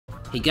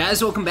Hey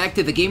guys, welcome back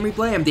to the Game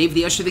Replay. I'm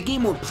DavetheUsher. The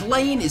game we're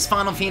playing is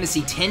Final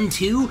Fantasy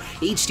X-2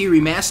 HD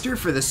Remaster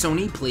for the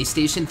Sony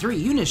PlayStation 3.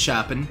 Yuna's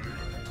shopping.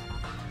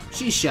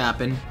 She's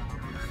shopping.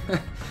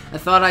 I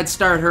thought I'd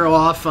start her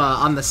off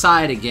on the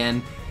side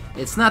again.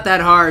 It's not that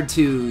hard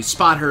to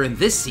spot her in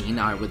this scene,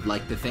 I would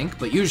like to think,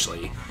 but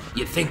usually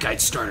you'd think I'd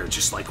start her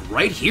just like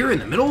right here in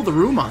the middle of the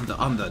room on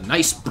the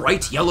nice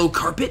bright yellow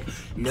carpet.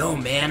 No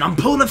man, I'm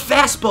pulling a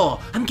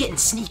fastball. I'm getting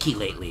sneaky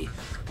lately.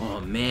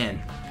 Oh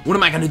man, what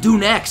am I gonna do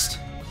next?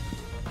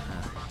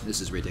 This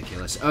is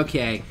ridiculous.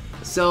 Okay,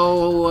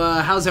 so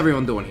how's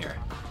everyone doing here?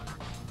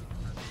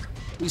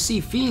 We see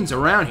fiends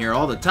around here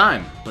all the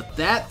time, but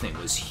that thing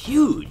was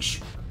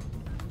huge.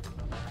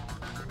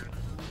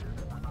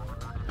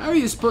 How are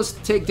you supposed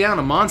to take down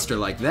a monster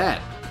like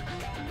that?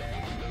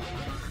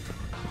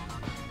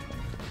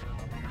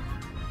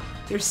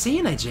 They're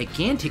saying a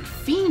gigantic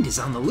fiend is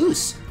on the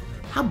loose.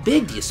 How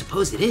big do you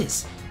suppose it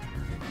is?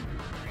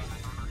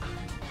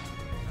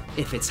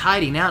 If it's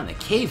hiding out in a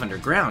cave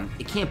underground,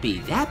 it can't be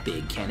that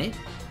big, can it?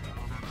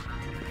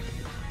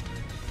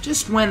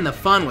 Just when the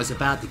fun was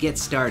about to get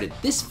started,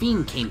 this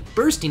fiend came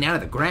bursting out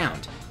of the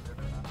ground.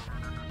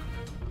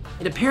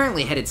 It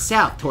apparently headed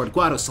south toward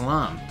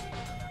Guadosalam.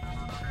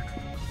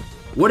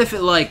 What if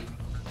it, like,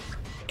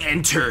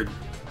 entered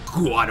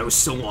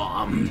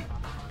Guadosalam?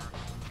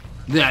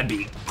 That'd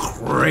be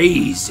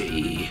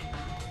crazy.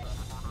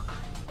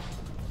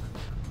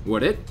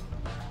 Would it?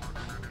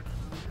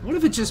 What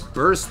if it just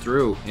burst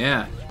through?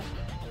 Yeah.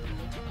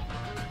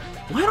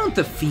 Why don't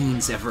the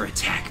fiends ever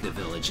attack the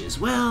villages?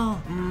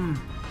 Well,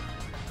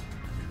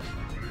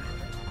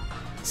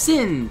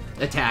 Sin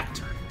attacked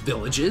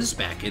villages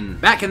back in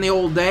the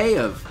old day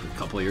of a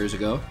couple of years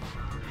ago.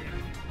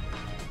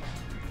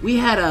 We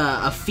had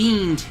a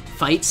fiend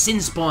fight,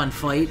 Sin Spawn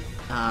fight,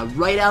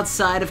 right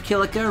outside of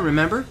Kilika,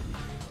 remember?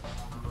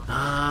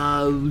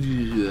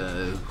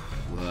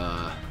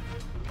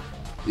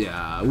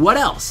 Yeah, what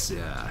else?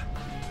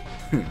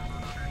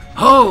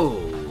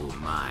 Oh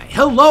my.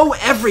 Hello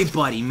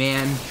everybody,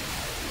 man.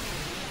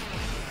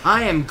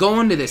 I am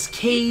going to this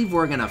cave.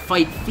 We're gonna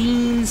fight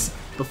fiends.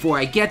 Before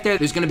I get there,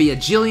 there's gonna be a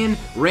jillion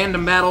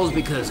random battles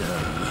because,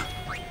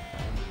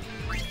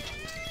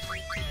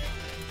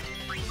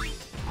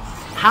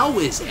 How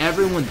is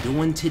everyone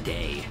doing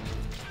today?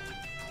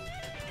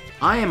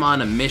 I am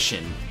on a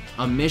mission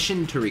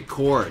to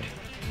record.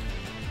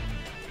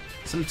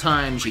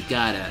 Sometimes you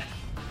gotta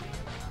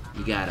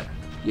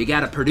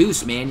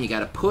produce, man. You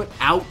gotta put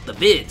out the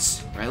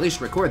vids, or at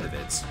least record the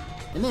vids,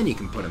 and then you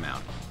can put them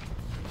out.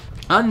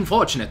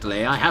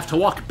 Unfortunately, I have to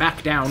walk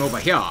back down over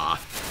here.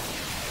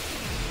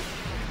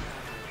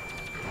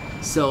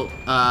 So,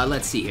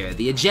 let's see here.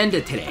 The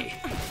agenda today.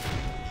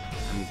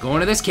 I'm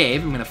going to this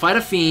cave. I'm gonna fight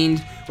a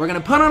fiend. We're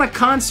gonna put on a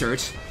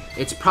concert.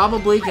 It's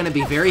probably gonna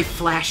be very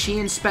flashy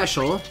and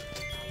special.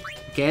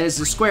 Okay, this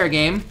is a Square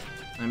game.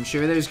 I'm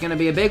sure there's gonna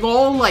be a big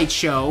old light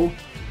show,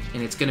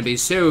 and it's gonna be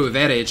so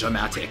very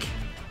dramatic.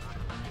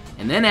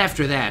 And then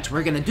after that,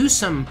 we're gonna do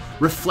some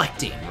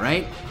reflecting,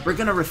 right? We're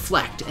gonna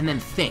reflect and then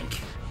think.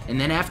 And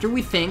then after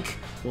we think,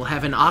 we'll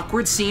have an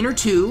awkward scene or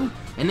two,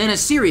 and then a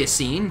serious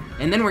scene,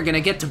 and then we're gonna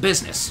get to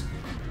business.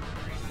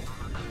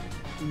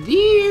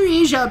 There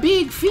is a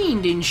big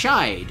fiend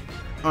inside.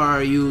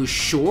 Are you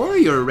sure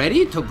you're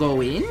ready to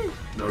go in?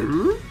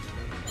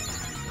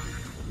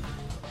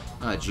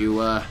 Did you,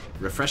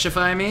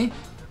 refreshify me?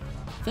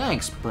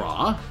 Thanks,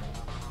 brah.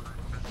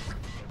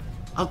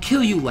 I'll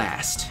kill you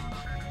last.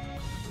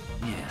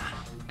 Yeah.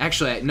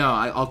 Actually, no,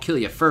 I'll kill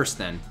you first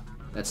then.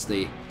 That's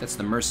the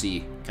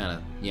mercy kind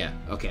of, yeah,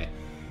 okay.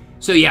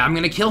 So yeah, I'm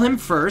gonna kill him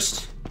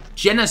first.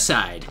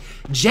 Genocide.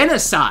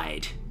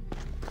 Genocide!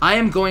 I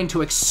am going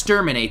to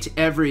exterminate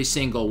every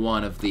single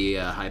one of the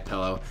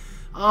Hypello.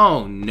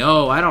 Oh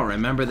no, I don't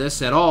remember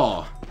this at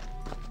all.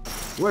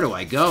 Where do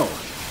I go?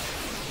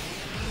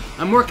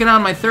 I'm working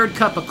on my third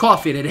cup of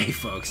coffee today,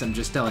 folks. I'm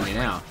just telling you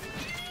now.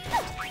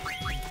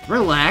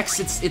 Relax,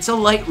 it's a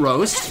light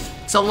roast.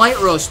 It's a light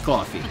roast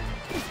coffee.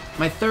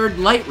 My third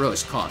light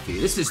roast coffee.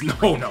 This is,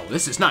 no,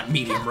 this is not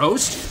medium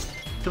roast.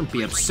 Don't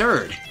be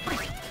absurd.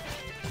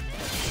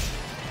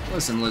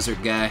 Listen,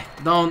 lizard guy,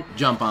 don't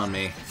jump on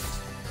me.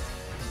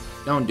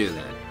 Don't do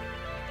that.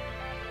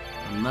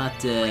 I'm not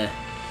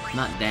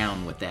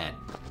down with that.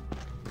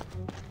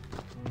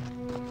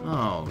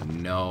 Oh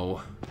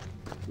no.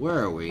 Where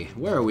are we?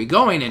 Where are we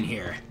going in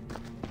here?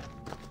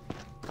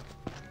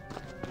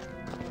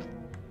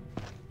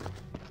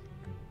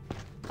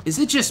 Is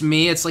it just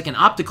me? It's like an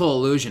optical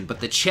illusion, but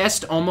the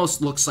chest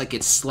almost looks like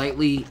it's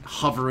slightly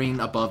hovering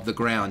above the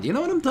ground. You know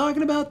what I'm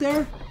talking about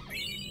there?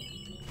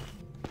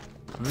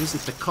 Or is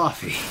it the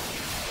coffee?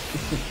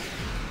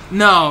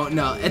 No,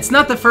 it's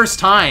not the first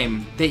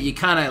time that you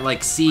kind of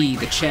like see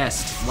the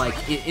chest like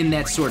in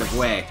that sort of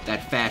way,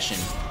 that fashion.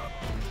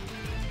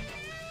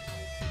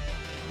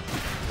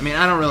 I mean,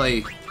 I don't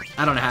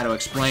know how to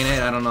explain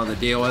it. I don't know the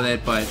deal with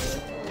it, but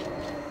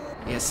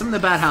yeah, something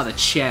about how the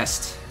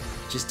chest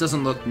just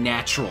doesn't look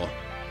natural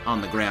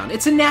on the ground.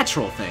 It's a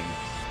natural thing.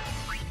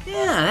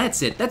 Yeah,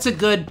 that's it. That's a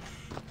good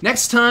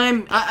Next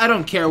time, I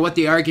don't care what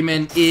the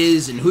argument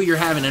is and who you're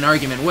having an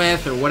argument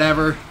with or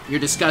whatever you're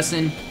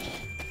discussing,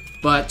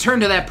 but turn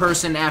to that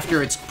person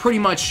after it's pretty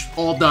much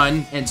all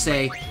done and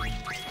say,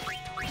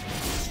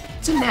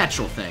 it's a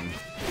natural thing.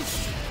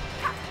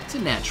 It's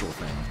a natural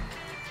thing.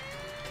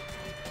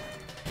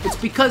 It's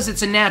because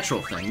it's a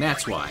natural thing,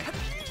 that's why.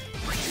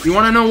 You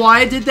wanna know why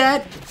I did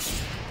that?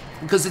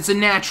 Because it's a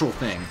natural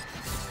thing.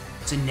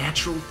 It's a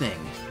natural thing.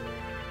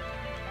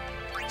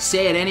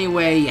 Say it any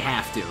way you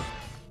have to.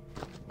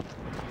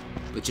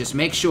 But just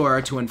make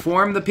sure to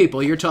inform the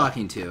people you're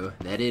talking to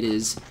that it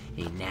is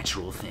a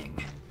natural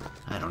thing.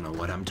 I don't know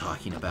what I'm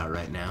talking about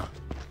right now.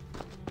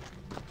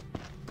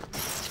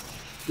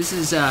 This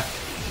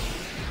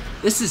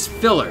is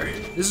filler.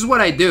 This is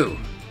what I do,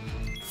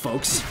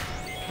 folks.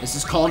 This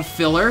is called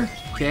filler.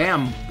 Okay,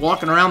 I'm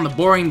walking around the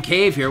boring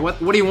cave here. What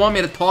do you want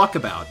me to talk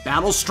about?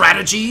 Battle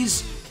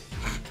strategies?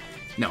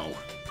 No,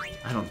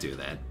 I don't do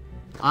that.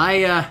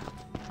 I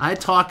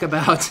talk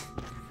about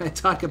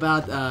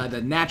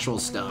the natural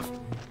stuff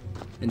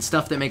and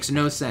stuff that makes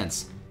no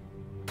sense.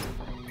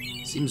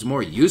 Seems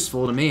more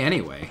useful to me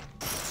anyway.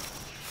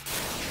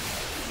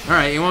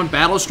 Alright, you want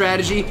battle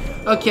strategy?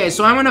 Okay,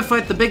 so I'm gonna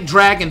fight the big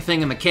dragon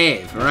thing in the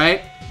cave,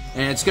 alright?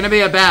 And it's gonna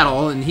be a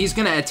battle, and he's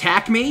gonna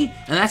attack me,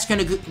 and that's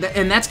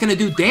gonna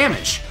do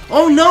damage.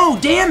 Oh no,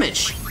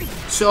 damage!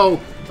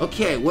 So,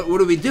 okay, what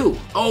do we do?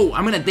 Oh,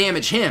 I'm gonna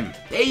damage him.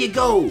 There you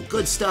go,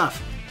 good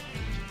stuff.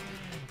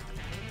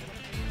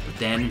 But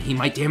then he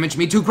might damage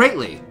me too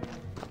greatly.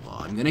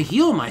 Well, I'm gonna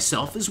heal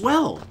myself as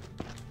well.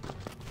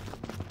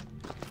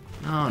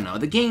 Oh no,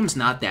 the game's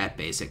not that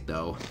basic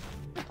though.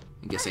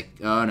 I guess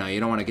oh no, you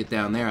don't want to get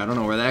down there. I don't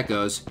know where that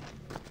goes.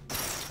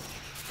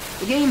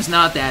 The game's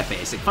not that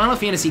basic. Final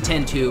Fantasy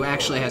X-2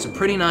 actually has a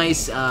pretty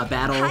nice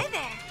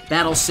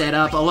battle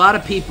setup. A lot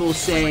of people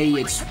say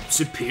it's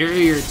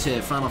superior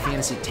to Final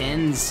Fantasy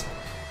X's.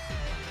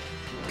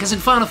 Because in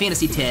Final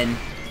Fantasy X,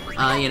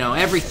 you know,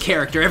 every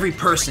character, every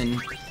person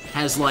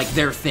has like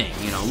their thing.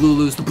 You know,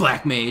 Lulu's the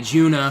Black Mage,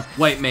 Yuna,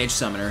 White Mage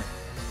Summoner.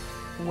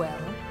 Well.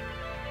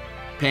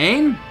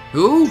 Pain?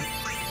 Who?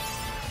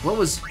 What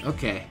was...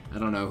 Okay, I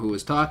don't know who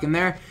was talking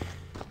there.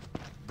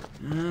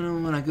 I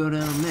don't want to go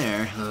down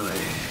there.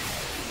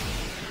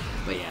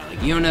 But yeah, like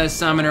Yuna,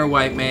 Summoner,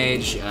 White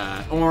Mage,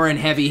 Auron,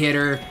 Heavy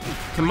Hitter,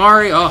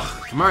 Kimahri. Oh,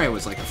 Kimahri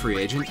was like a free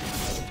agent.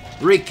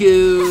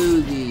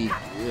 Riku, the...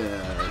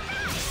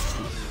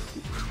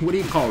 what do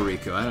you call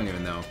Riku? I don't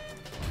even know.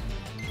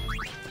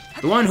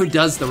 The one who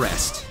does the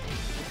rest.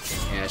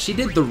 Yeah, she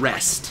did the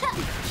rest.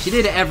 She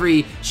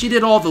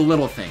did all the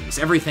little things,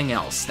 everything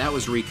else. That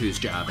was Riku's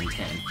job in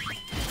 10.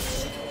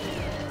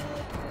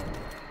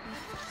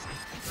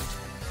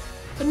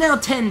 But now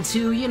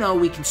 10-2, you know,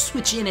 we can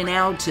switch in and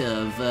out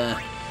of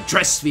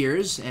dress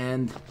spheres,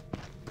 and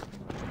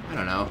I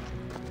don't know.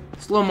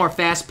 It's a little more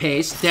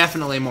fast-paced,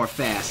 definitely more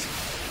fast.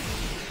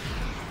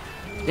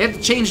 They have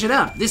to change it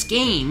up. This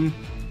game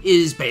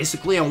is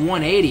basically a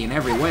 180 in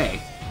every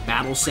way.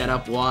 Battle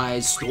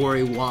setup-wise,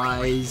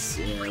 story-wise,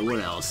 what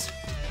else?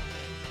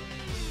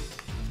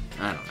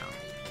 I don't know.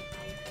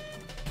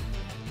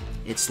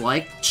 It's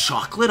like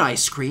chocolate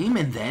ice cream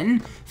and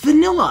then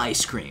vanilla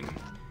ice cream.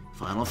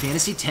 Final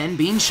Fantasy X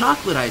being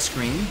chocolate ice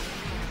cream,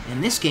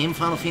 and this game,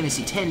 Final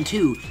Fantasy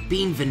X-2,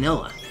 being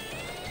vanilla.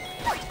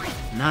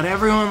 Not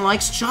everyone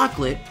likes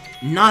chocolate,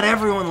 not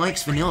everyone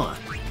likes vanilla.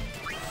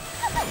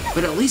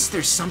 But at least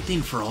there's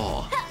something for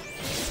all.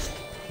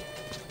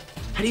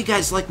 How do you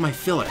guys like my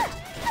filler?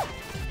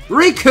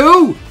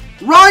 Riku!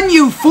 Run,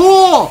 you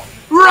fool!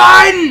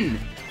 Run!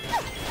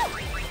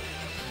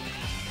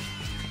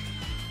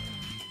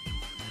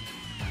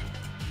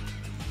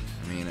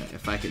 I mean,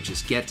 if I could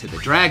just get to the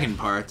dragon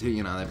part,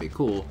 you know, that'd be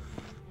cool.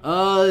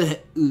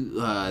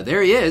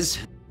 There he is.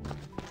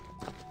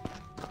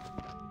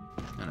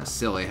 Kinda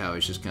silly how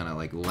he's just kinda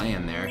like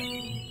laying there.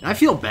 I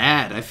feel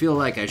bad. I feel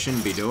like I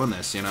shouldn't be doing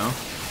this, you know?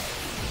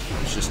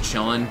 He's just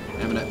chilling,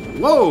 having a...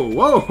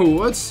 Whoa,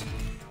 what's...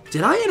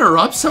 Did I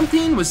interrupt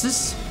something? Was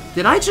this...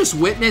 Did I just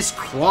witness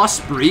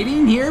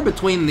crossbreeding here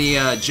between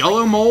the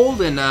Jello mold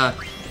and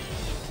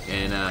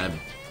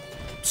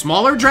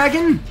smaller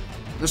dragon?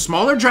 The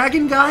smaller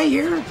dragon guy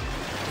here?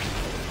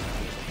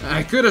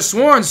 I could have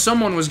sworn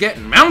someone was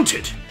getting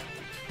mounted.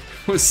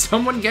 Was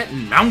someone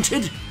getting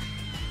mounted?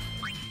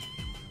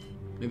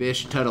 Maybe I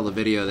should title the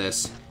video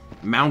this,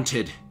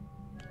 Mounted.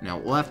 Now,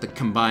 we'll have to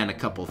combine a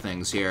couple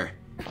things here.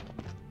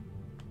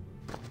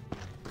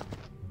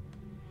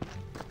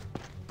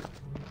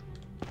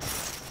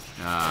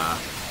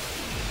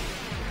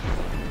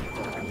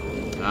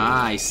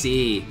 I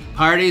see.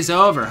 Party's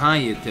over, huh,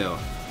 you two?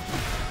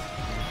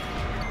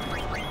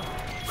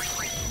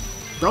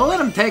 Don't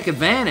let him take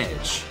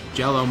advantage,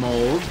 Jello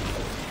mold.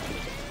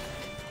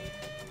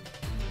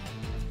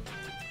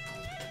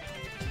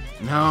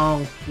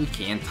 No, we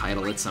can't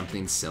title it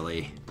something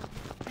silly.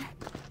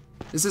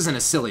 This isn't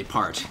a silly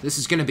part. This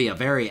is gonna be a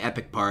very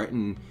epic part,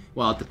 and,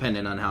 well,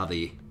 depending on how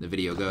the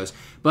video goes.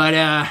 But,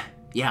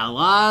 yeah, a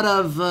lot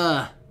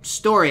of,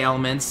 story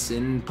elements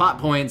and plot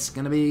points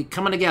gonna be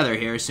coming together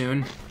here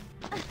soon.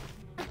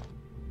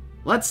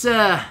 Let's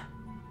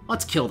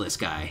kill this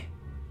guy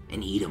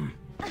and eat him.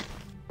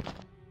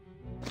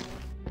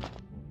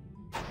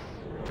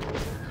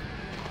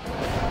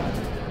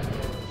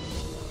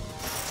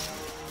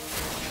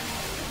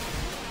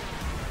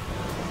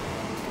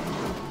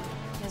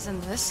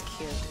 Isn't this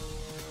cute?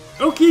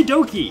 Okie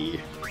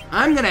dokie.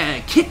 I'm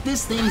gonna kick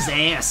this thing's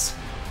ass.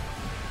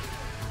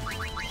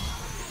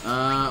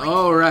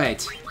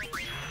 Alright.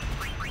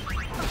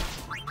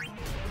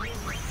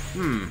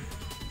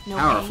 No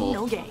Powerful. pain,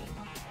 no gain.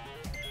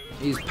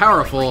 He's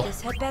powerful.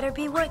 This had better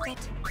be worth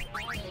it.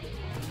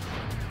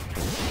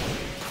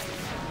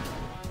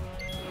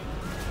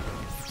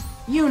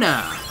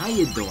 Yuna, how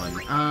you doing?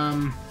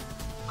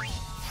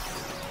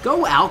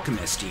 Go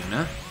Alchemist,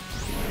 Yuna.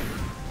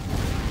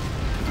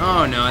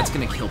 Oh no, it's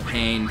gonna kill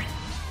Pain.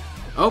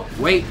 Oh,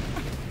 wait.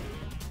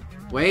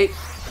 Wait.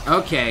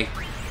 Okay.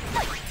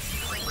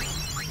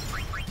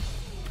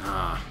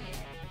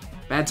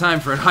 Bad time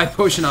for a high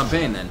potion on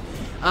Pain then.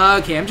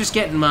 Okay, I'm just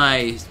getting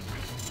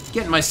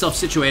myself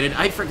situated.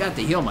 I forgot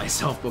to heal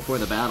myself before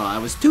the battle. I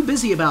was too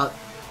busy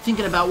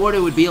thinking about what it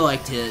would be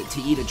like to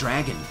eat a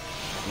dragon,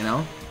 you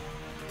know?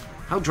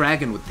 How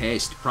dragon would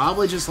taste.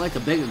 Probably just like a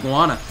big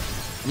iguana.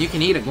 You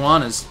can eat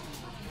iguanas.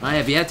 I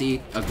have yet to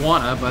eat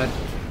iguana, but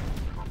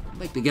I'd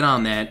like to get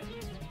on that.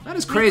 Not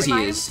as crazy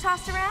as...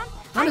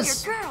 I'm your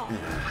girl.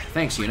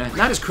 Thanks, Yuna.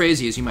 Not as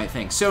crazy as you might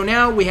think. So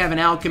now we have an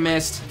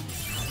alchemist.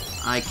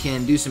 I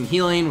can do some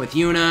healing with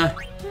Yuna.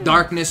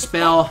 Darkness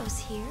spell. If that goes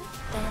here,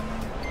 then...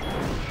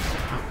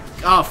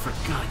 Oh, for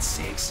God's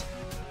sakes.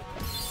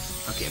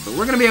 Okay, but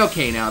we're gonna be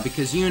okay now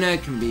because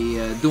Yuna can be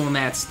doing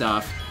that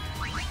stuff.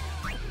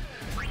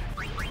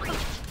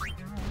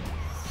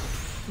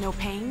 No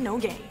pain, no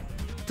gain.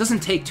 Doesn't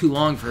take too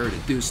long for her to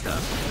do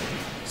stuff.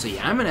 So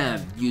yeah, I'm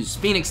gonna use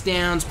Phoenix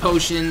Downs,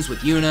 potions with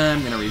Yuna.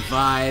 I'm gonna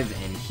revive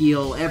and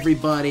heal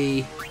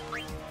everybody.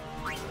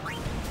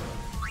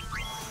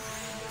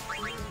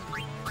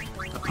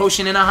 A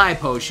potion and a high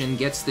potion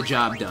gets the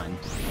job done.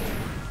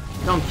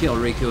 Don't kill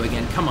Riku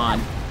again, come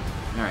on.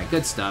 Alright,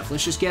 good stuff.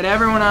 Let's just get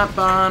everyone up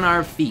on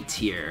our feet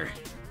here.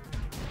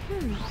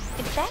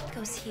 If that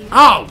goes here,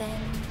 Oh! then...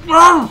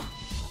 Oh!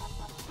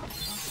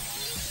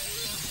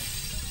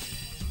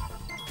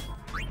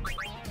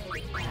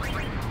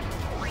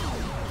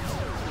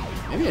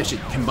 Maybe I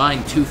should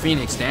combine 2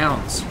 Phoenix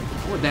Downs.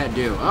 What would that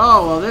do?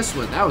 Oh, well,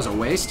 that was a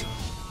waste.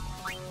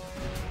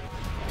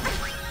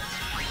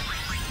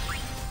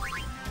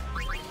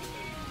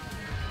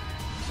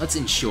 Let's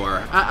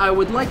ensure. I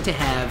would like to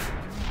have...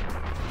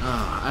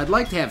 I'd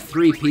like to have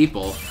 3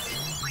 people.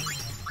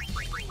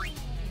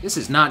 This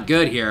is not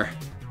good here.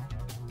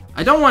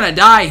 I don't want to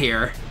die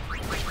here.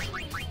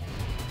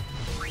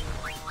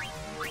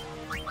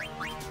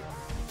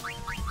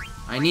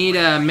 I need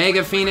a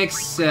Mega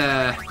Phoenix,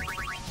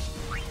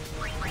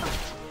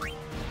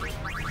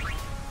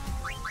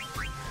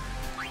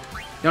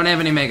 Don't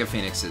have any Mega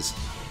Phoenixes.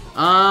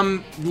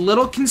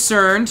 Little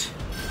concerned.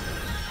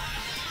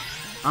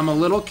 I'm a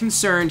little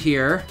concerned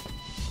here.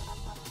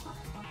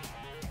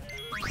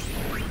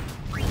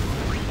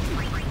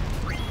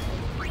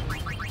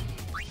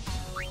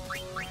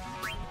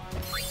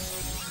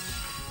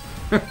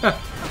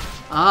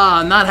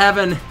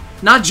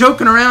 Not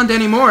joking around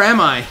anymore,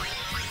 am I?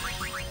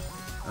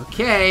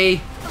 Okay.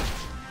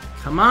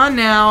 Come on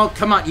now.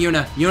 Come on,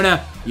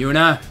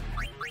 Yuna.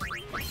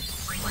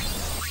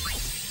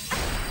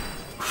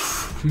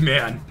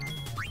 Man.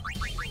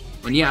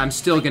 And yeah, I'm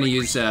still gonna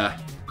use, I'm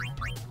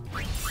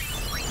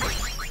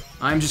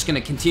just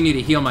gonna continue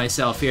to heal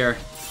myself here.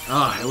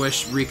 Oh, I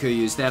wish Riku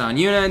used that on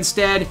Yuna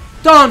instead.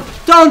 Don't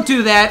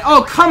do that!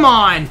 Oh, come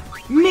on!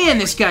 Man,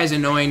 this guy's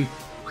annoying.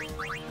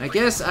 I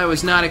guess I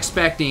was not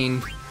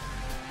expecting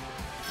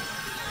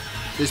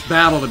this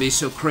battle to be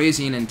so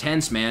crazy and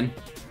intense, man.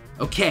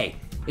 Okay,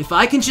 if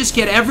I can just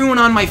get everyone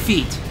on my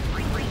feet.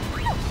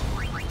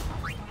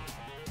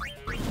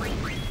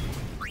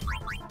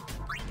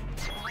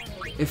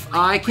 If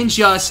I can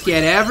just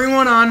get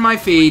everyone on my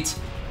feet.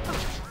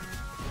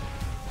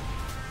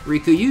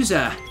 Riku, use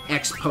a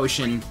X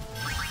potion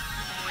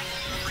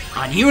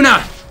on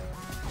Yuna.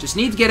 Just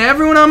need to get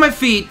everyone on my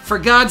feet, for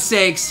God's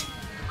sakes.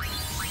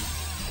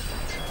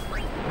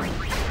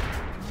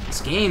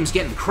 This game's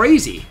getting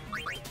crazy.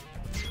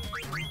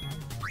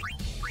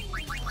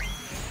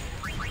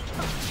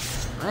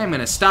 I am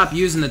gonna stop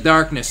using the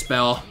darkness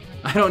spell.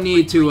 I don't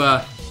need to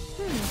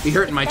be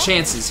hurting my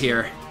chances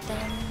here.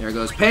 There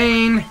goes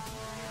Pain.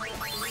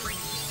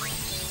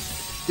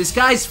 This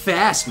guy's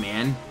fast,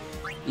 man.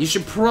 You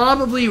should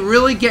probably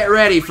really get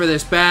ready for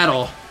this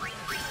battle.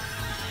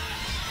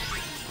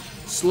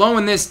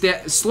 Slowing this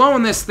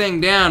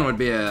thing down would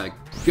be a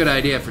good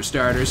idea for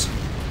starters.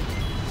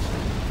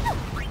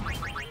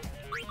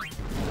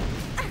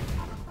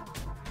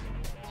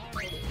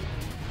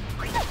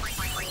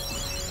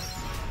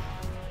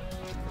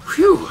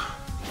 Whew.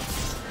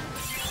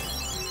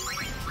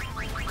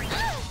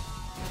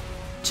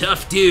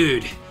 Tough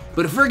dude.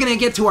 But if we're gonna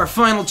get to our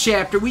final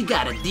chapter, we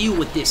gotta deal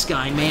with this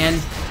guy,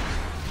 man.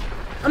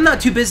 I'm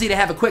not too busy to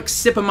have a quick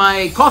sip of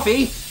my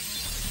coffee.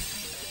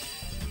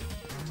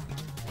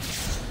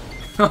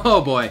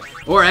 Oh boy.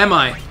 Or am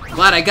I?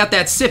 Glad I got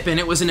that sip in.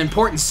 It was an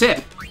important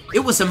sip. It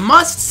was a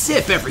must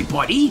sip,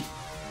 everybody.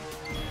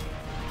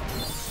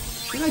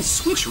 Should I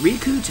switch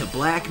Riku to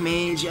Black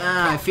Mage?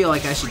 I feel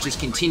like I should just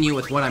continue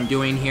with what I'm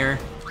doing here.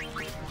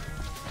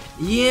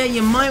 Yeah,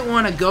 you might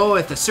want to go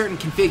with a certain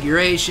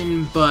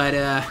configuration, but,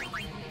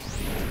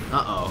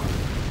 uh-oh.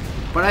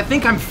 But I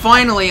think I'm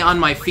finally on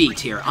my feet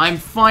here. I'm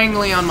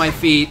finally on my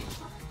feet.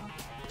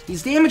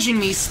 He's damaging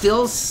me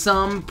still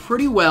some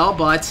pretty well,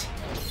 but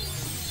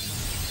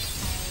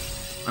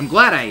I'm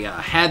glad I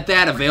had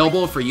that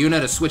available for Yuna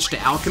to switch to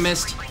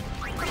Alchemist,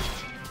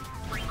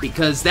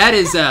 because that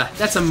is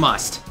that's a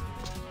must.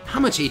 How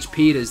much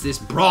HP does this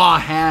bra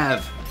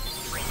have?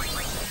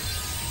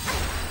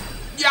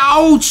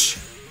 Ouch!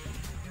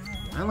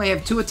 I only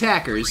have 2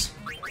 attackers.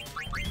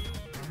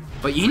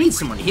 But you need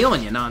someone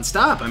healing you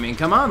non-stop. I mean,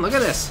 come on, look at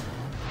this.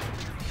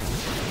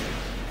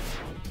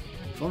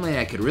 If only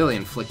I could really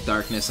inflict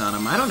darkness on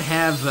him. I don't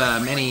have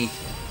many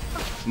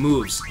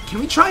moves. Can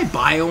we try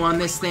bio on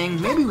this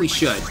thing? Maybe we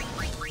should.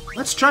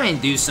 Let's try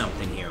and do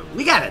something here.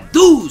 We gotta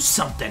do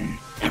something,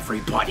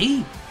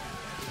 everybody.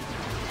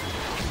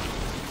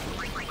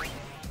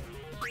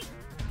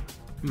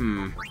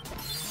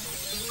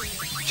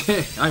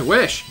 I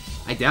wish.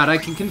 I doubt I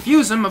can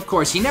confuse him. Of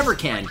course, you never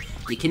can.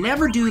 You can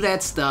never do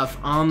that stuff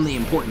on the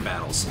important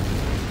battles.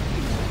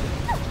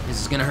 This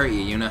is gonna hurt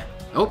you, Yuna.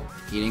 Oh,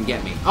 you didn't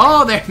get me.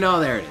 Oh,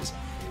 there it is.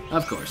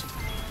 Of course.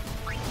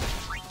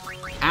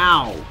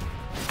 Ow.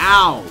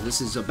 Ow.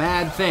 This is a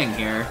bad thing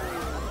here.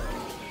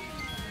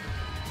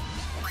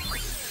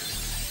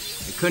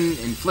 I couldn't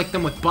inflict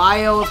them with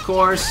bio, of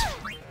course.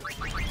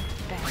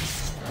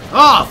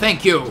 Oh,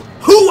 thank you.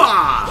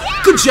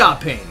 Hooah! Good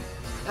job, Pain.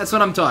 That's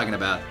what I'm talking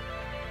about.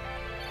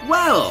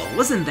 Well,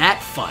 wasn't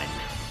that fun?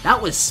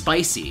 That was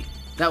spicy.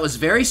 That was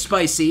very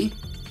spicy.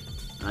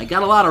 I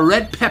got a lot of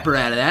red pepper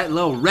out of that. A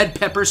little red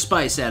pepper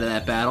spice out of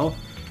that battle.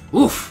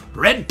 Oof,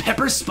 red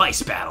pepper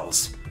spice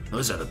battles.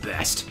 Those are the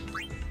best.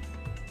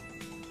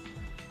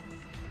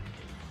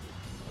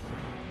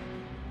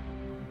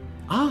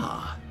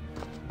 Ah.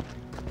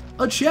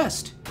 A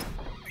chest.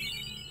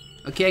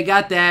 Okay,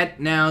 got that.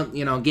 Now,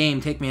 you know,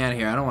 game, take me out of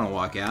here. I don't want to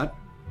walk out.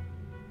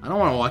 I don't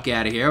want to walk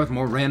out of here with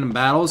more random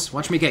battles.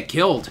 Watch me get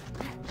killed.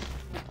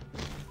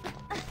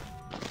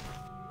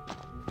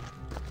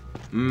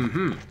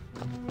 Mm-hmm.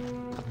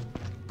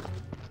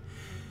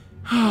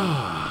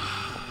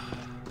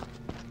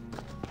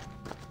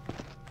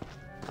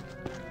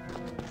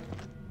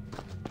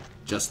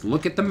 Just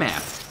look at the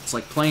map. It's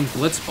like playing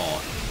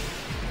blitzball.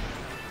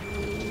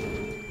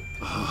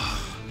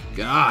 Oh,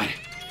 God.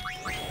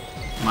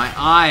 My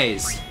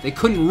eyes. They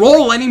couldn't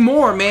roll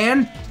anymore,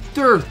 man.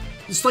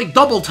 It's like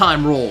double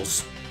time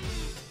rolls.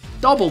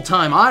 Double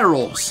time eye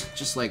rolls.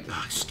 Just like,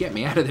 just get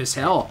me out of this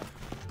hell.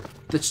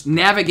 That's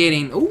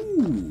navigating.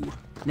 Ooh.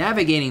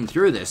 Navigating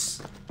through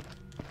this.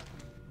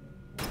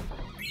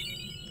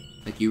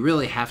 Like, you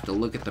really have to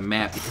look at the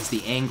map because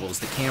the angles,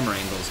 the camera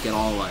angles, get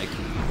all like,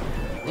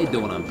 they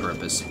do it on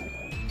purpose.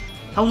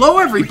 Hello,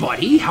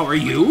 everybody. How are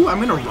you? I'm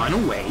gonna run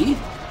away.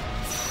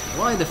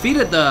 Well, I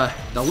defeated the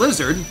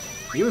lizard.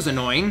 He was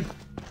annoying.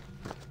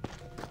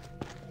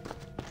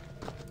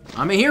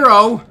 I'm a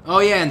hero. Oh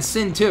yeah, and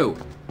Sin too.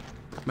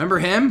 Remember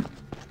him?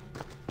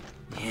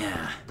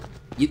 Yeah.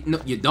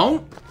 You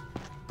don't?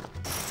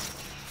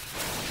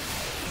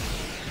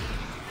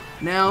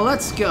 Now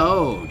let's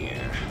go,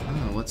 dear.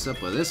 Oh, what's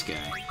up with this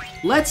guy?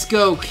 Let's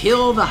go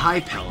kill the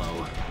high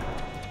pillow.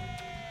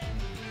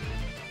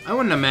 I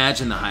wouldn't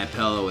imagine the high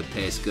pillow would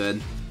taste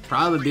good.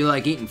 Probably be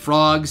like eating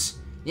frogs.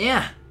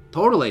 Yeah,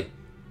 totally.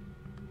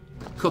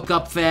 Cook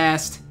up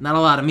fast. Not a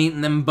lot of meat in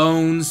them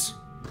bones.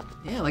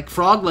 Yeah, like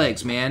frog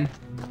legs, man.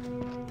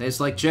 Tastes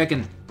like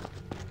chicken.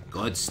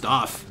 Good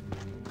stuff.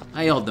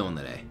 How y'all doing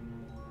today?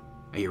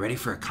 Are you ready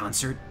for a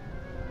concert?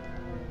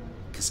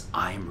 'Cause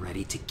I'm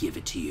ready to give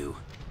it to you.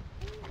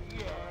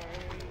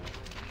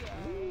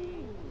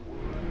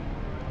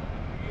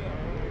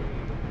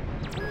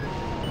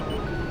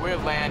 We're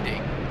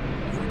landing.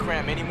 If we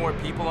cram any more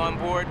people on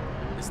board,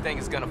 this thing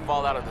is gonna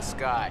fall out of the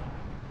sky.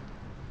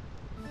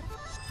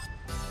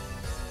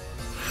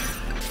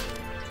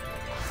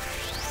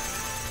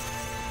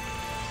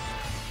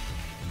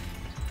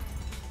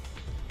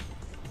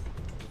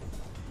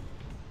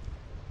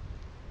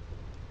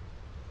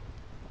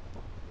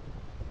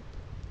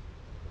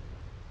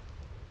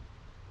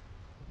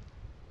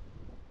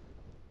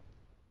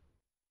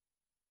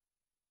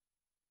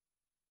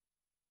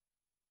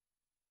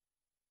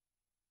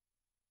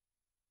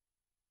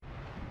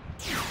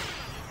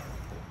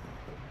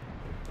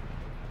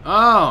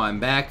 Oh, I'm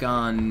back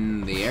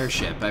on the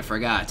airship. I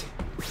forgot.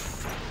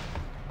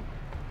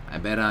 I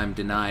bet I'm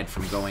denied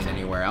from going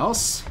anywhere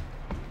else.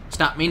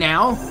 Stop me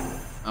now.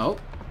 Oh.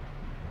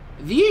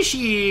 This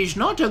is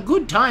not a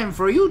good time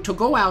for you to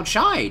go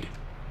outside.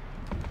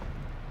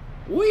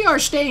 We are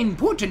staying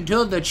put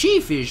until the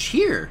chief is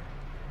here.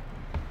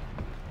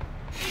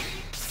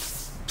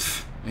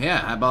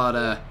 Yeah, how about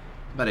I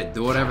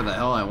do whatever the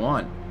hell I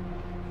want?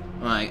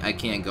 Well, I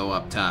can't go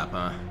up top,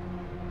 huh?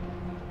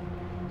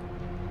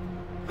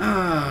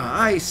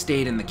 I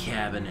stayed in the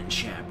cabin in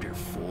Chapter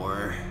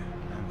 4.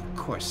 Of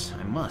course,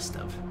 I must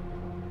have.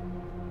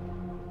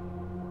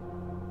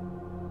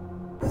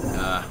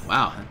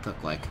 Wow, that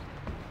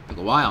took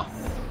a while.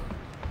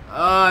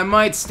 I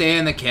might stay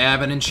in the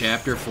cabin in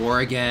Chapter 4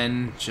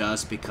 again,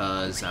 just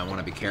because I want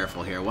to be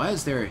careful here. Why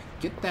is there...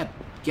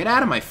 Get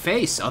out of my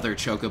face, other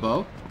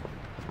Chocobo.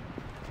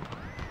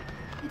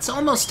 It's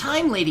almost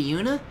time, Lady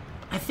Yuna.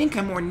 I think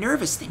I'm more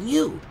nervous than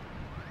you.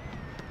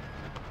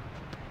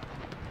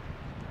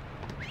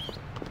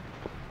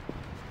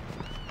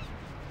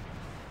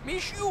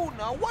 Miss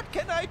Yuna, what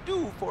can I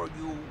do for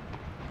you?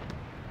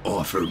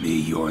 Offer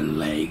me your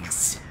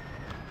legs.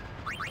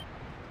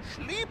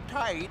 Sleep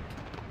tight.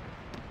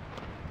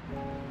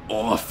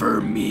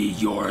 Offer me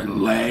your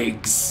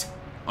legs.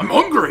 I'm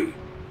hungry.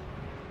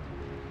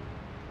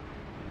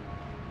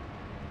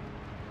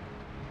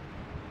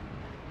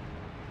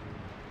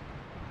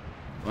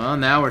 Well,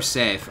 now we're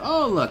safe.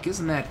 Oh, look,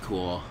 isn't that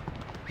cool?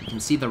 You can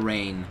see the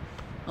rain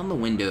on the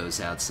windows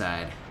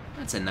outside.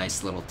 That's a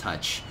nice little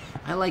touch.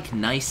 I like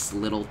nice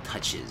little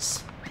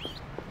touches.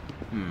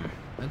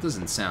 That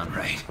doesn't sound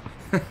right.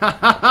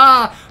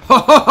 Ho ho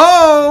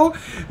ho!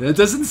 That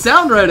doesn't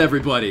sound right,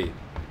 everybody.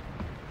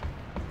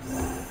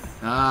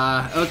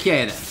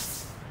 Okay then.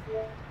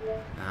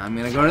 I'm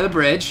gonna go to the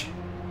bridge.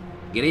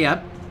 Giddy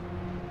up.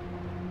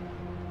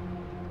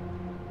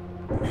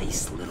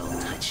 Nice little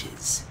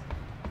touches.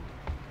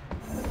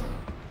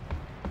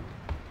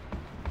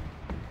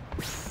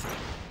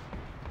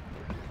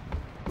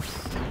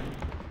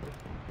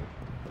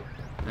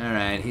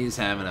 Alright, he's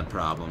having a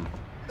problem.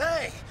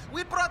 Hey,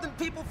 we brought in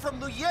people from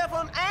New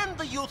Yevon and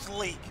the Youth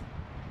League.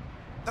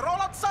 They're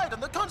all outside on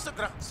the concert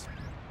grounds.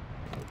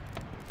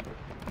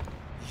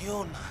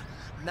 Yuna,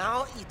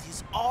 now it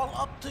is all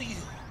up to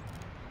you.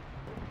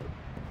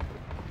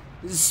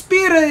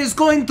 Spira is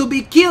going to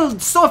be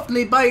killed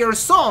softly by your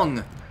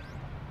song.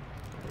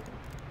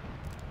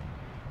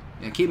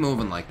 Yeah, keep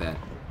moving like that.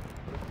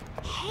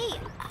 Hey,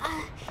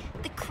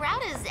 the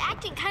crowd is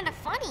acting kind of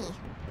funny.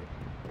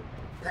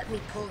 Let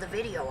me pull the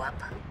video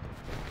up.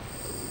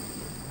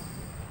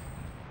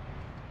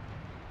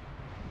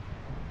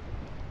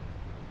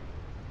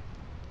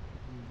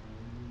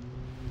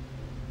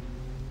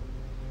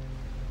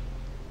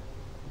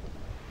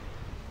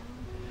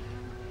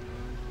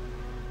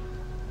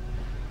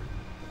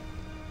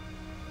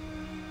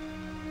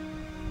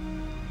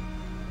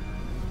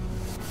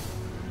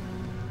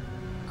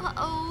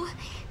 Uh-oh,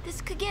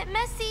 this could get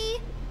messy.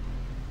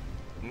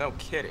 No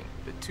kidding.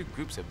 The two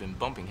groups have been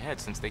bumping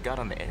heads since they got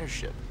on the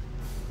airship.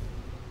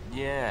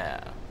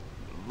 Yeah.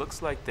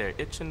 Looks like they're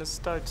itching to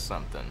start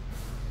something.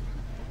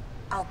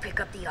 I'll pick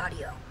up the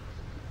audio.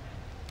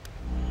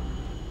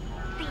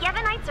 The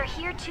Yevonites are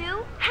here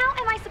too? How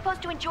am I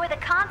supposed to enjoy the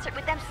concert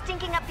with them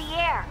stinking up the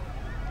air?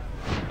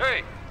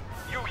 Hey,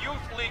 you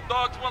Youth League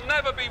dogs will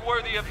never be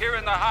worthy of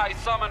hearing the High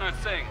Summoner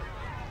sing.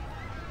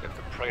 If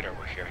the Praetor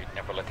were here, he'd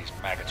never let these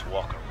maggots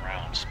walk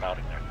around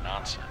spouting their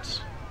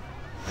nonsense.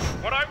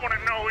 What I want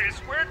to know is,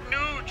 where'd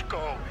Nuge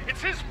go?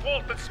 It's his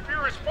fault that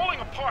Spear is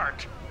falling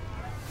apart.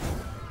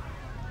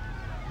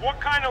 What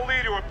kind of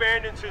leader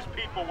abandons his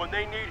people when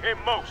they need him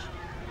most?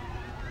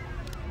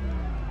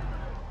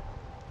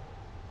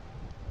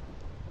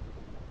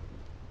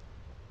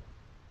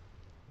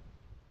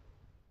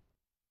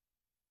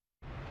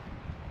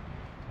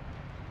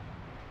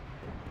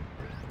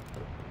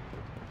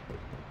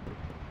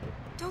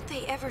 Don't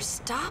they ever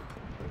stop?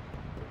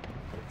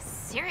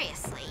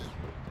 Seriously.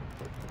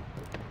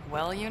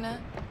 Well, Yuna,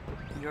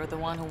 you're the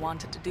one who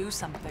wanted to do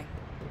something.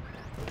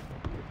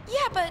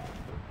 Yeah, but...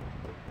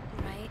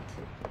 Right.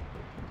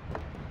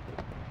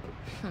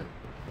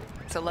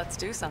 So let's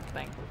do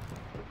something.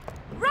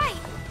 Right!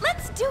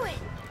 Let's do it!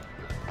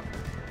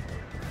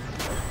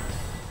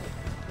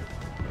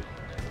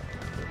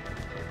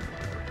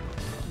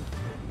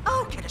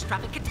 Oh,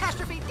 catastrophic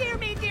catastrophe! Dear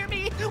me, dear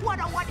me!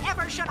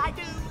 Whatever should I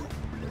do?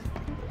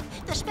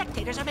 The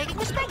spectators are making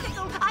a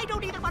spectacle! I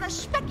don't even want to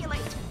speculate!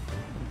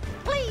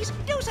 Please,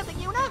 do something,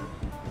 Yuna!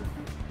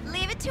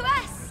 Leave it to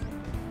us!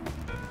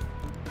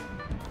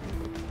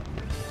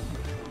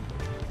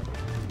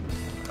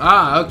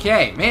 Ah,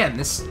 okay. Man,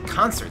 this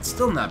concert's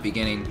still not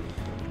beginning.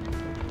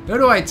 Who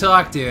do I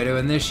talk to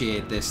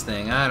initiate this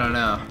thing? I don't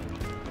know.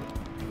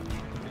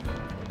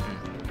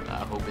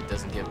 I hope it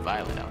doesn't get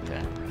violent out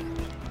there.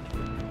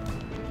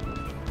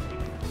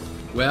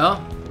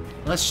 Well,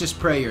 let's just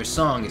pray your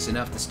song is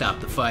enough to stop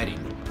the fighting.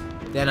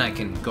 Then I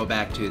can go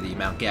back to the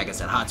Mount Gagas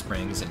at Hot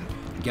Springs and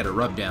get a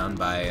rub down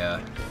by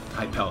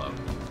High Pillow.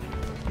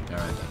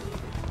 Alright then.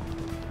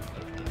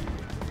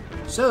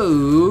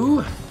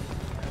 So...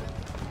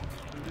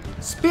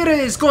 Spira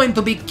is going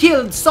to be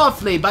killed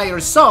softly by your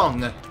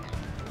song.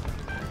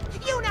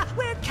 Yuna,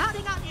 we're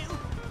counting on you!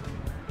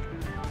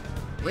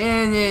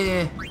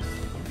 Yeah.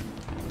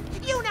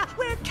 Yuna,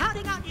 we're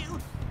counting on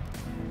you!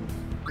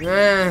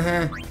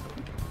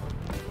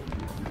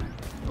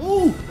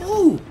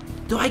 Ooh!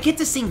 Do I get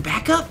to sing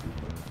backup?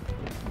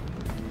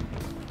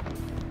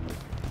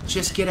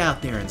 Just get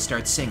out there and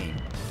start singing.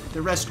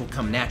 The rest will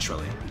come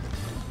naturally.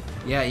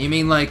 Yeah, you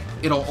mean like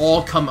it'll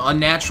all come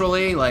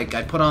unnaturally? Like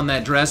I put on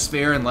that dress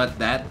sphere and let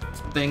that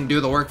thing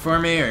do the work for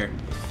me, or...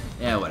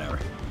 Yeah, whatever.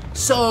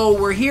 So,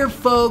 we're here,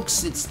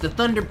 folks. It's the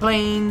Thunder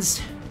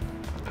Plains.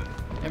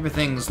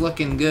 Everything's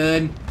looking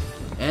good.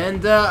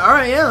 And,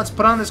 alright, yeah, let's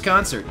put on this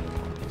concert.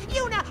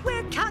 Yuna,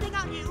 we're counting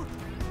on you!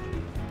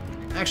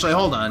 Actually,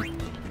 hold on.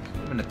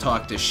 I'm gonna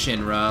talk to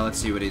Shinra. Let's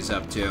see what he's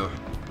up to.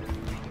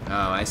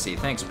 Oh, I see.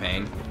 Thanks,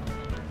 Pain.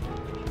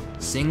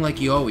 Sing like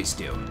you always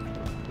do.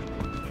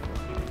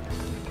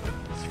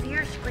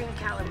 Sphere screen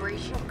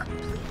calibration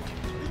complete.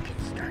 We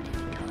can start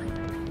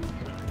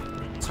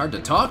anytime. It's hard to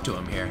talk to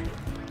him here.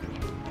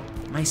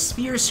 My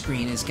sphere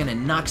screen is gonna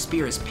knock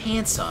Spear's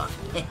pants off.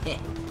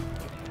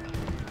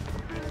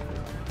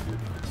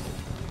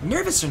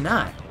 Nervous or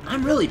not,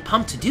 I'm really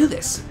pumped to do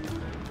this.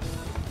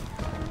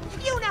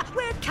 Yuna,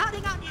 we're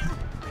counting on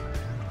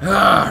you!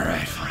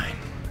 Alright, fine.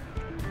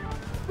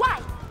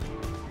 Why?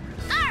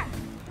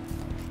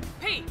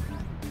 Hey!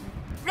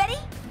 Ready?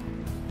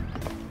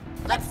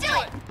 Let's do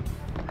it!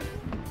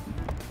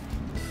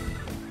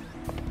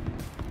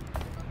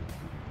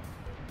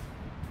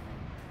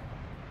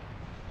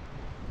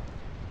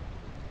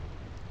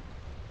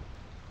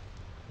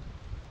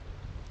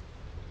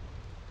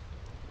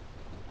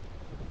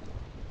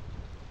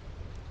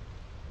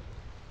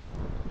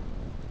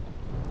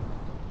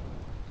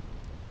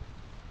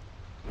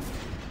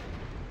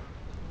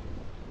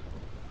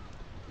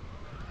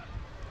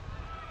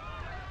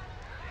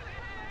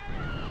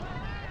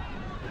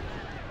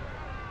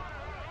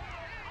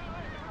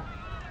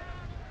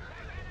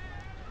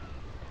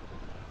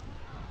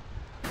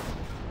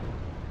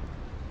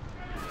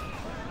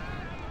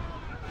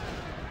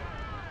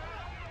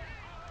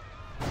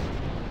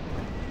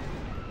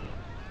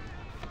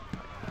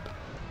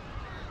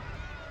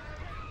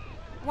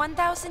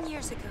 "1,000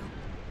 years ago,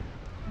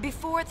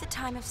 before the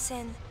time of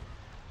sin,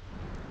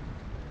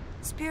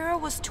 Spira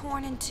was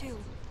torn in two,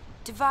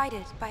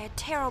 divided by a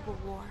terrible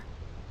war.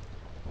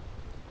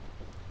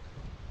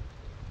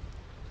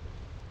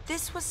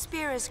 This was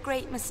Spira's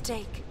great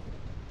mistake.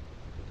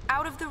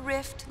 Out of the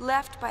rift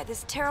left by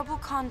this terrible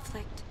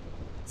conflict,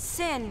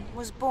 sin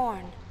was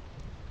born.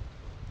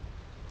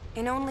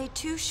 In only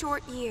 2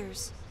 short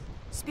years,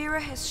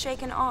 Spira has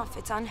shaken off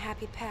its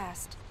unhappy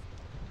past.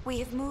 We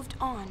have moved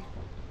on.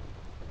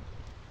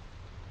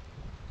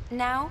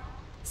 Now,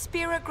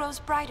 Spira grows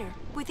brighter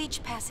with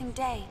each passing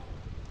day.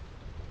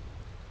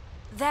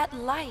 That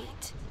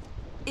light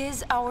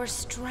is our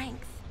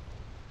strength.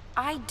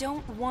 I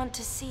don't want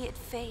to see it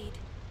fade.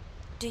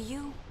 Do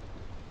you?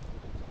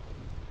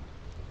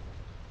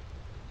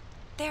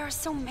 There are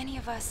so many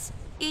of us,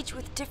 each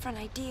with different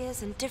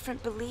ideas and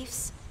different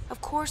beliefs. Of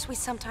course we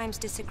sometimes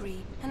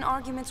disagree, and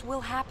arguments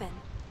will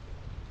happen.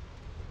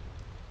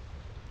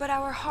 But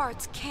our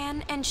hearts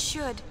can and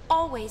should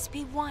always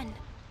be one.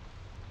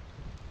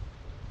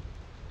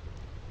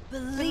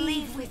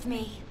 Believe with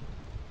me.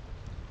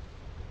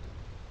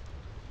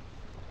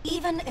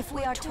 Even if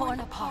we are torn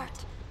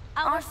apart,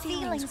 our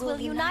feelings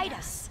will unite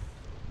us.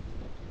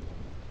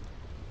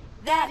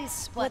 That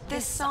is what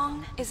this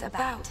song is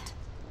about.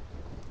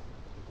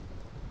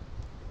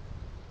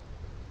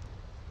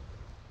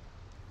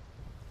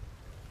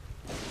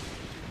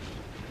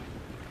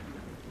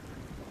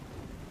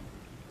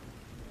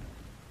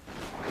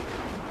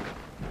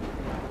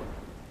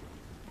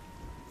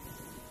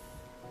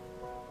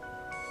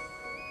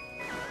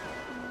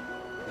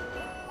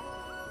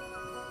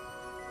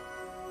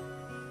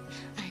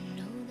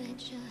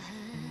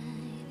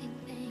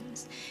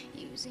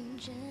 Using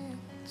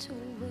gentle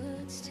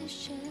words to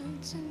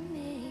shelter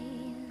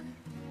me.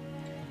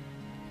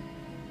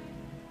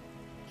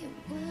 Your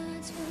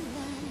words were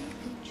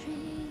like a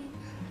dream,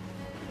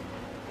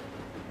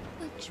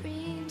 but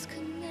dreams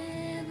could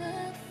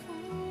never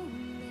fool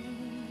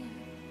me.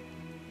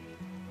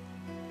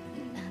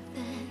 Not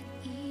that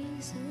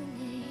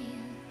easily.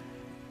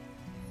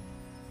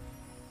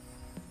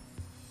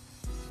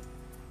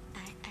 I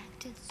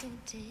acted so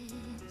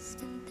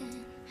distant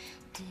then,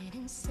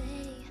 didn't say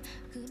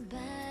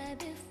goodbye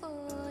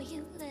before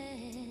you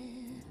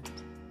left,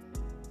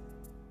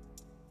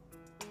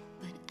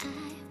 but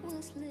I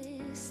was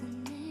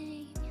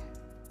listening.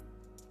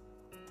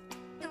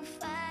 You'll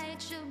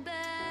fight your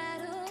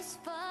battles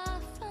far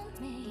from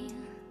me,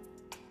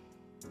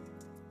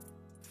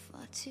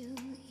 far too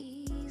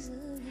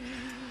easily.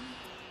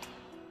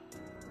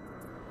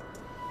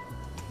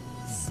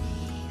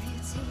 Save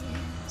your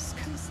tears,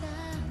 'cause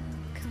I'll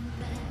come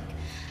back.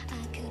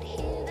 I could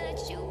hear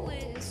that you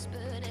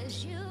whispered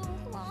as you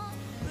walked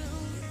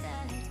through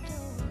that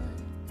door,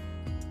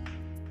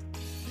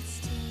 but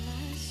still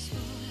I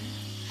swore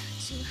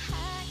to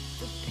hide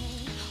the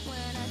pain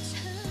when I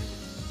turned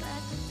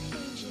back the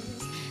pages,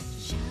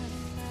 trying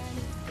to find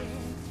if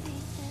there'd the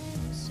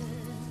answer.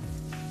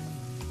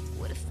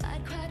 What if I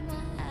cried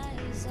my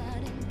eyes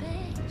out and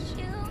begged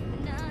you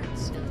not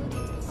to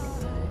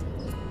depart?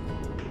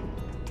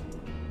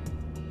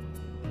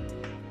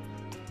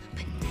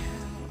 But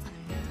now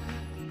I'm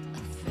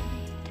not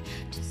afraid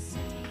to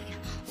say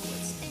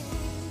what's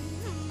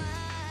in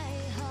my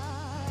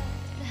heart.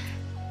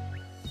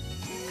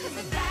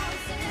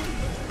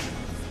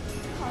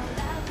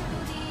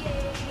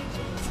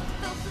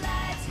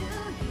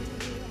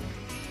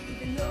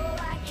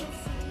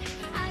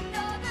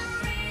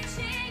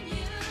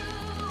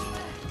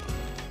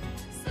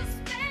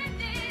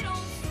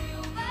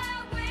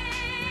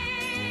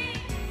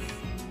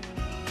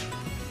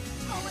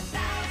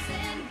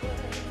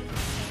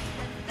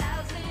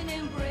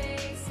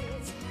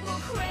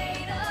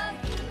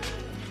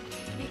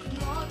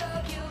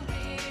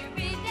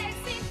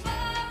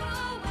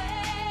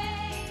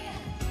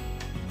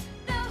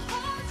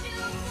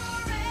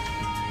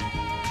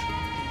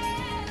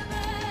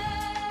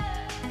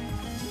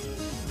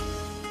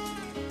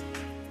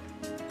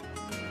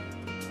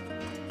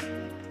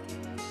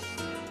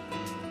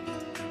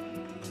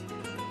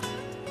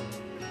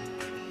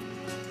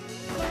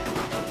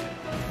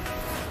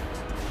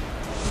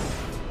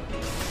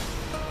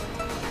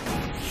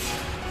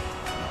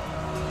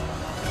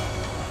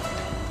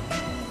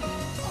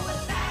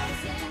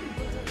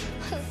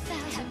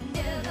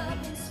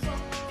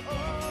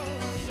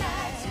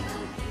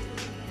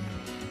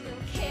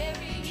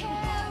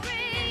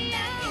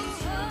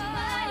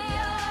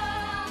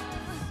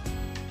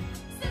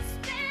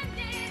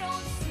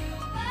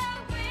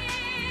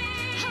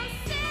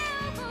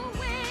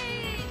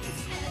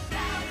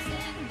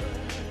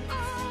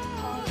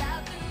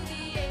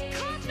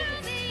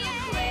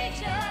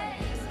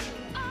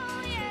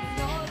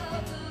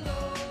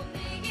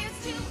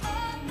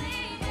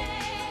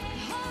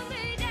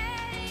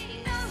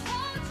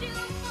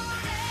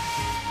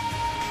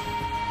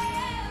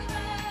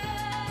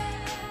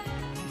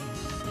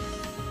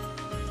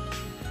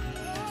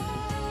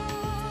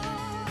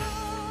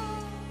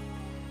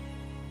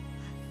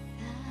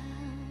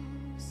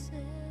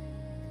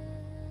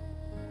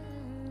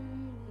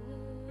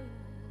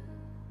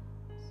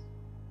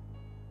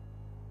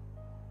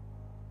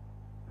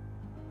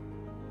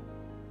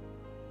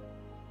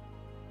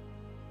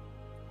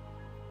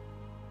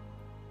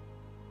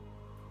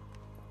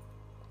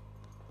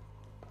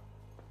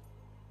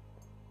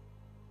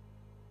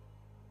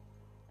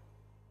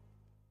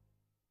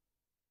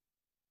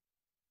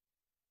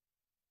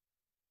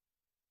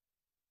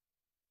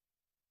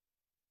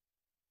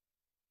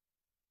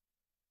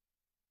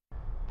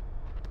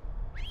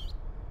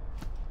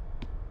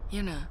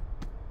 Yuna.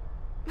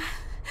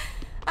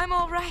 I'm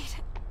all right.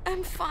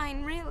 I'm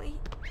fine, really.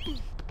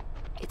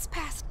 It's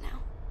past now.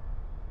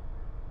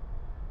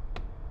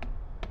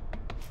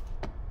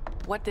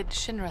 What did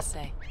Shinra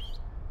say?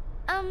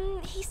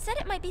 He said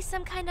it might be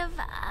some kind of,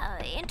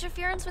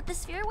 interference with the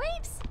sphere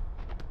waves?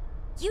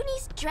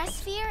 Yunie's dress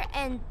sphere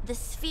and the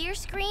sphere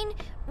screen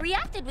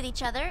reacted with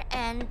each other,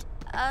 and,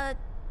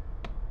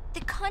 the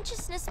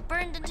consciousness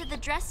burned into the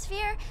dress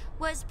sphere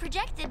was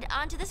projected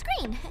onto the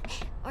screen.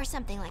 Or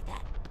something like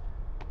that.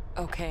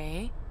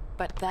 Okay,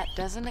 but that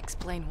doesn't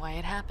explain why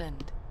it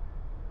happened.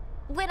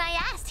 When I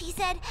asked, he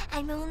said,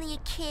 I'm only a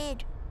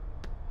kid.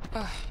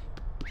 Ugh.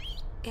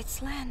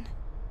 It's Len.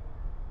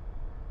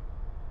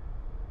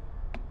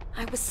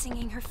 I was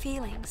singing her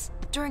feelings.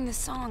 During the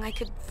song, I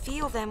could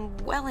feel them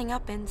welling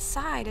up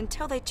inside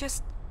until they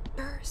just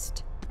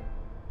burst.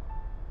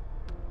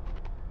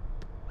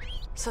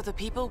 So the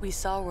people we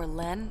saw were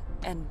Len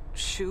and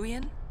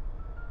Shuyin?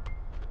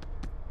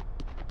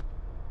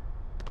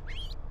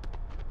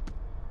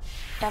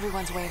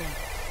 Everyone's waiting.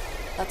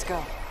 Let's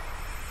go.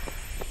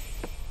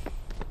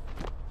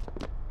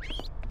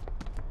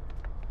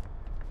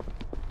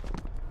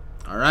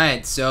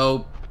 Alright,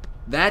 so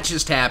that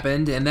just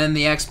happened, and then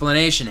the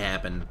explanation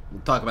happened.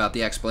 We'll talk about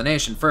the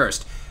explanation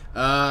first.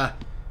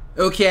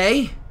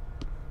 Okay.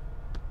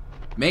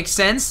 Makes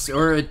sense,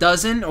 or it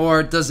doesn't,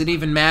 or does it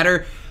even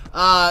matter?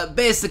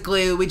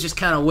 Basically, we just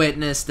kind of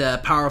witnessed a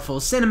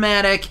powerful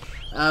cinematic.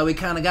 We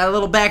kind of got a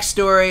little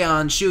backstory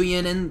on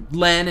Shuyin and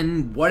Len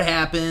and what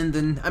happened,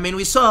 and I mean,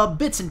 we saw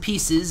bits and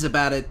pieces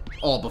about it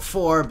all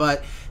before,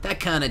 but that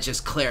kind of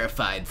just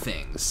clarified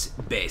things,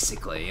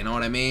 basically, you know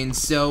what I mean?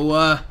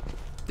 So,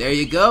 there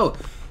you go.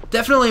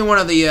 Definitely one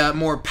of the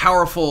more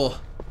powerful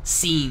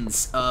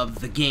scenes of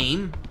the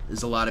game,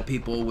 as a lot of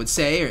people would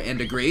say and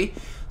agree.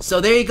 So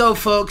there you go,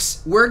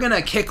 folks. We're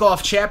gonna kick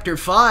off Chapter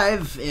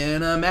 5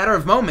 in a matter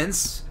of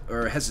moments.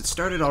 Or has it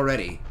started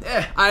already?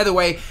 Either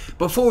way,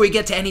 before we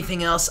get to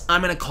anything else, I'm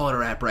gonna call it a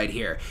wrap right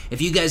here.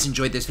 If you guys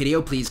enjoyed this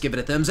video, please give it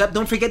a thumbs up.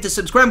 Don't forget to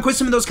subscribe, quit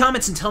some of those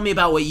comments, and tell me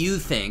about what you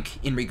think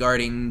in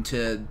regarding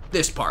to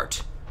this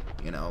part.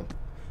 You know,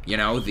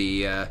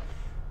 the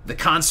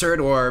concert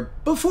or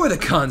before the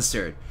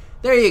concert.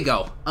 There you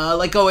go.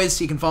 Like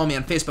always, you can follow me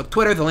on Facebook,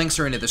 Twitter. The links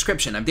are in the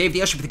description. I'm Dave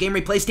the Usher for the Game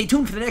Replay. Stay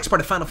tuned for the next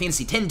part of Final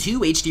Fantasy X-2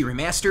 HD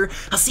Remaster.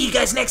 I'll see you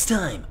guys next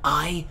time.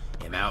 I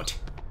am out.